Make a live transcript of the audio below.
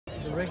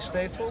the Riggs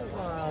faithful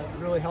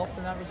really helped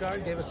in that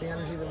regard, gave us the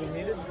energy that we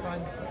needed to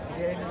find the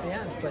game at the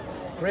end. But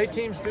great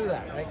teams do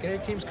that, right?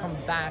 Great teams come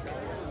back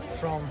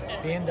from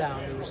being down,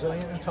 they're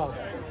resilient and tough,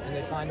 and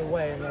they find a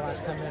way in the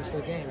last 10 minutes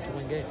of the game to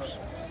win games.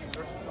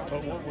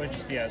 But what did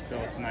you see out of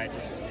Silla tonight,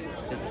 just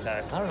his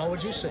attack? I don't know,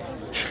 what'd you see?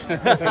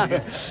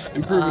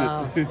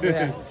 Improvement.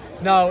 Yeah.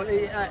 No,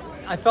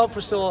 I felt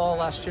for Silla all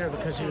last year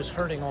because he was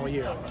hurting all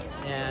year,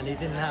 and he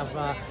didn't have,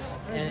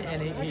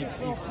 and he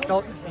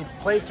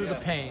played through the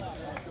pain,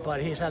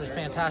 but he's had a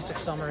fantastic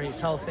summer.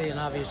 He's healthy, and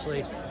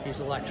obviously he's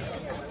electric.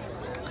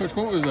 Coach,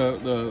 what was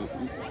the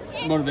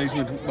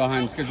motivation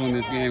behind scheduling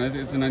this game?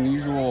 It's an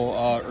unusual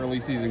early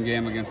season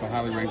game against a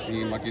highly ranked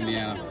team like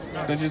Indiana.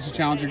 Is that just to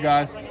challenge you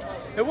guys?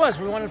 It was.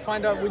 We wanted to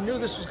find out. We knew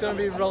this was going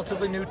to be a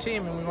relatively new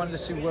team, and we wanted to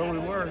see where we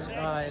were,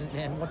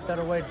 and what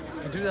better way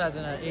to do that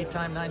than an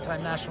 8-time,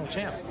 9-time national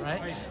champ,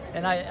 right?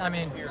 And I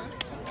mean,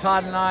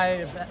 Todd and I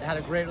have had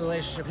a great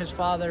relationship. His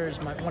father is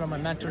one of my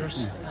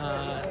mentors.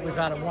 We've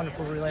had a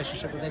wonderful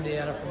relationship with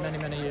Indiana for many,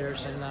 many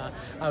years, and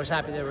I was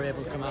happy they were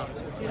able to come out.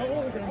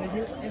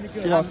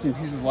 You lost some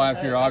pieces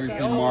last year.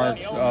 Obviously,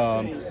 Marks,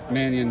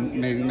 Mannion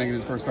making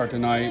his first start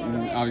tonight,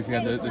 and obviously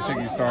had the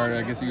shaky start.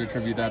 I guess you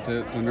attribute that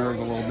to nerves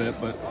a little bit,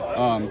 but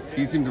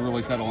he seemed to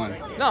really settle in.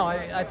 No,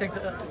 I think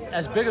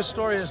as big a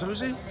story as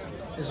Uzi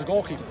is a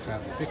goalkeeper,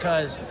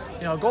 because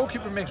a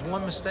goalkeeper makes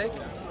one mistake.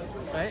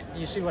 Right?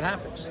 You see what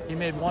happens. He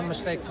made one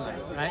mistake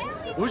tonight, right?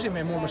 Uzi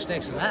made more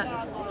mistakes than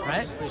that,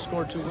 right? He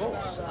scored 2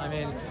 goals. I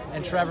mean,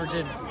 and Trevor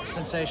did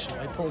sensational.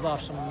 He pulled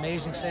off some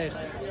amazing saves.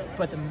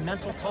 But the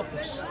mental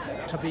toughness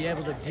to be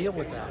able to deal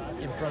with that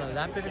in front of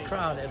that big a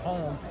crowd at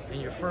home in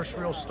your first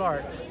real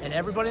start, and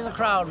everybody in the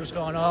crowd was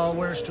going, "Oh,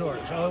 where's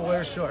George? Oh,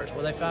 where's George?"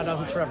 Well, they found out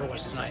who Trevor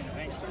was tonight.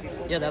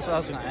 Yeah, that's what I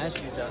was going to ask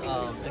you.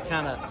 To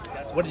kind of,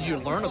 what did you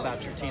learn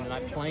about your team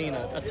tonight playing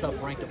a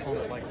tough ranked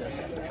opponent like this?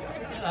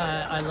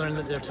 I learned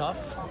that they're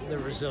tough, they're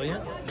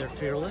resilient, they're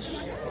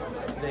fearless.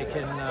 They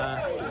can,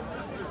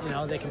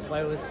 they can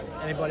play with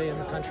anybody in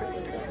the country.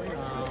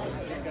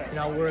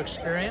 We're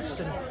experienced,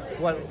 and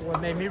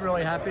what made me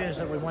really happy is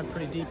that we went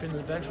pretty deep into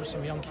the bench with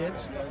some young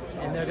kids,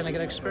 and they're going to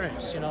get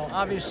experience.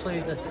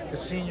 Obviously the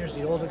seniors,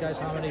 the older guys,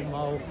 Hamidi,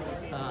 Mo,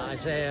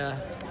 Isaiah,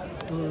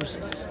 Booz,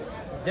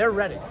 they're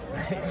ready.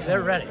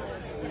 They're ready.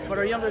 But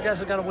our younger guys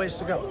have got a ways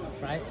to go,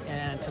 right?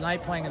 And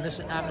tonight, playing in this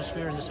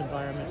atmosphere, in this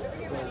environment,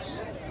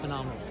 was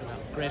phenomenal for them.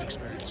 Great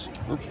experience.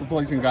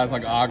 Replacing guys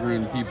like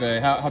Ogren,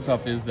 Pipe, how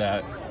tough is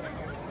that?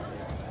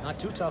 Not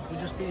too tough. We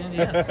just beat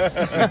Indiana.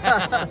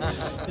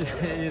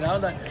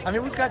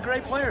 We've got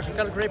great players. We've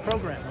got a great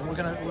program, and we're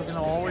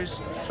gonna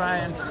always try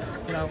and,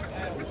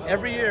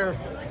 every year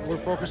we're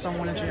focused on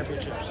winning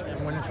championships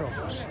and winning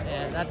trophies,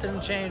 and that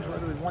didn't change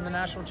whether we won the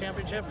national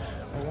championship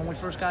or when we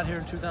first got here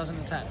in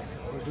 2010.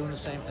 We're doing the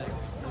same thing.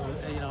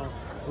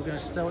 We're going to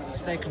still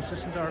stay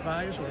consistent to our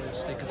values. We're going to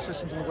stay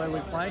consistent to the way we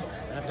play,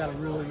 and I've got a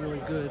really, really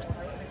good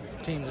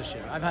team this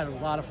year. I've had a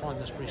lot of fun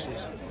this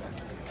preseason.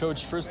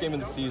 Coach, first game of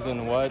the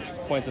season, what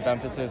points of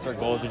emphasis or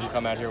goals did you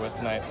come out here with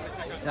tonight?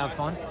 To have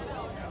fun.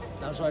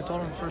 That was what I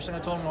told him. The first thing I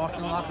told him walking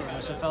in the locker room. I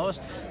said, fellas,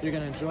 you're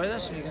going to enjoy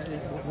this. You're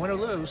gonna, win or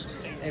lose,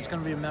 it's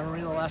going to be a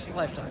memory that'll last a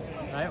lifetime.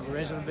 Right? We're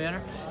raising a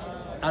banner.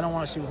 I don't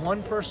want to see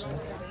one person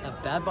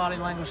have bad body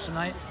language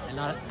tonight and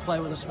not play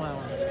with a smile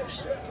on their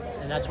face.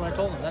 And that's what I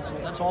told them.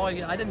 That's all I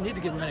didn't need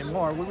to give them any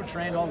more. We were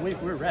trained all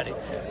week. We were ready,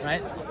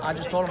 right? I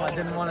just told them I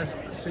didn't want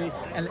to see.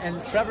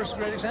 And Trevor's a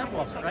great example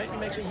of it, right? He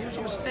makes a huge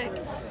mistake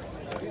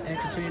and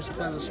continues to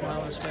play with a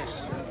smile on his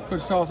face.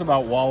 Coach, tell us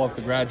about Wallach,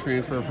 the grad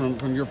transfer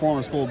from your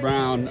former school,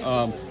 Brown.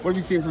 What have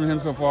you seen from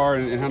him so far,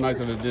 and how nice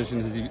of an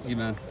addition has he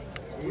been?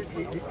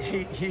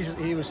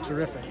 He was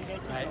terrific,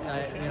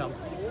 right?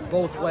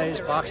 Both ways,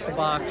 box to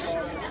box,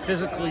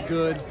 physically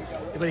good,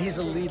 but he's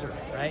a leader,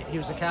 right? He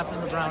was a captain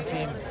of the Brown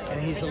team, and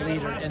he's a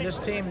leader. And this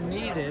team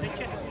needed,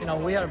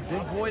 we had a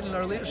big void in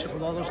our leadership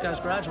with all those guys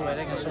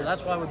graduating, and so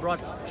that's why we brought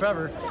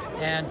Trevor.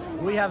 And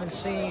we haven't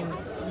seen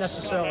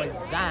necessarily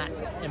that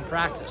in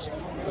practice,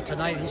 but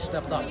tonight he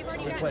stepped up.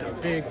 He played a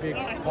big, big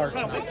part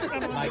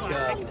tonight. Mike,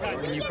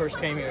 when you first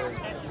came here,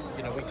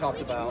 we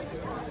talked about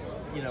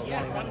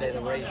wanting one day to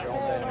raise your own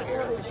banner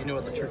here, because you knew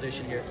what the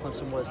tradition here at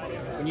Clemson was.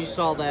 When you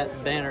saw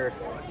that banner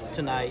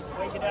tonight,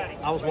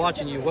 I was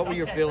watching you. What were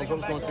your feelings? What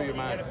was going through your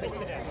mind?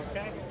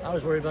 I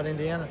was worried about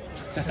Indiana.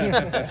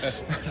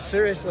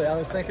 Seriously, I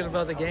was thinking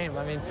about the game.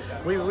 I mean,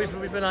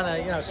 we've been on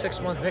a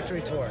 6-month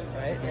victory tour,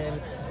 right?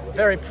 And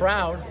very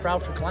proud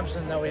for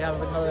Clemson that we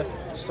have another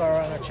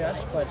star on our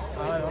chest. But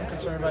I'm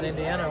concerned about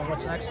Indiana and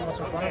what's next and what's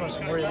in front of us.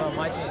 I'm worried about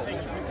my team,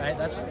 right?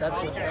 That's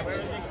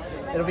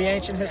it'll be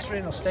ancient history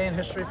and it'll stay in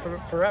history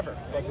forever.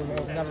 But we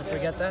will never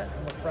forget that.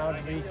 And we're proud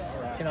to be,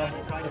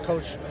 the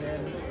coach,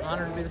 and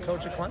honored to be the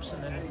coach of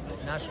Clemson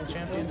and national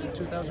champions in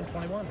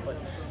 2021. But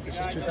this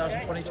is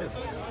 2022.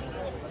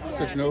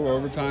 Coach, no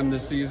overtime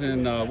this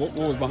season. What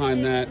was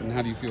behind that, and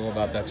how do you feel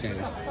about that change?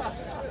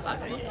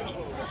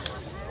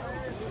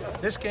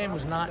 This game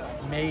was not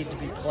made to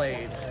be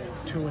played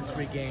 2 and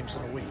 3 games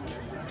in a week,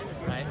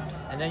 right?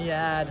 And then you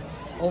add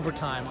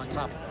overtime on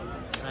top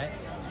of it, right?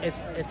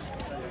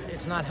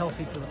 it's not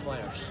healthy for the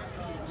players.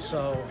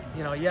 So,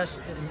 you know, yes,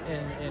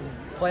 in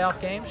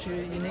playoff games, you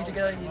need to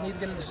get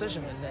a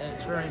decision, and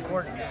it's very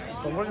important.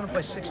 But we're going to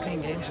play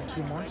 16 games in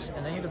 2 months,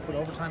 and then you're going to put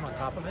overtime on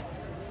top of it,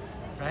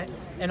 right?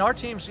 And our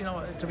teams, you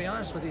know, to be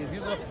honest with you, if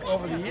you look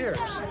over the years,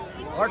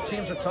 our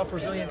teams are tough,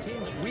 resilient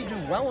teams. We do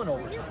well in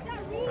overtime,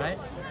 right?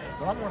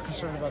 But I'm more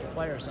concerned about the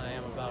players than I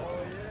am about,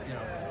 you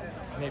know,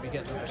 maybe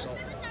getting the result.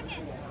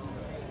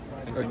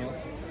 Anything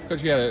else?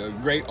 Coach, you had a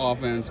great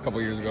offense a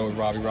couple years ago with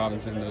Robbie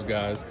Robinson and those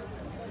guys.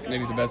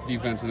 Maybe the best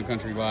defense in the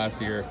country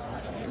last year.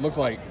 It looks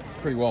like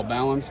pretty well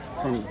balanced.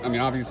 I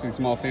mean, obviously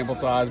small sample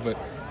size, but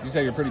would you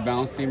say you're a pretty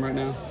balanced team right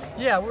now?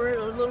 Yeah, we're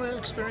a little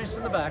inexperienced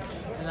in the back,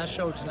 and that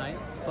showed tonight.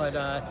 But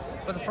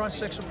the front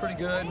six are pretty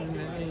good,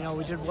 and you know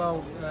we did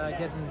well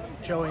getting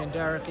Joey and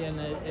Derek in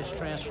as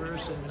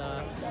transfers, and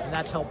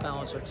that's helped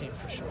balance our team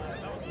for sure.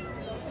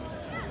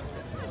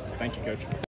 Thank you, Coach.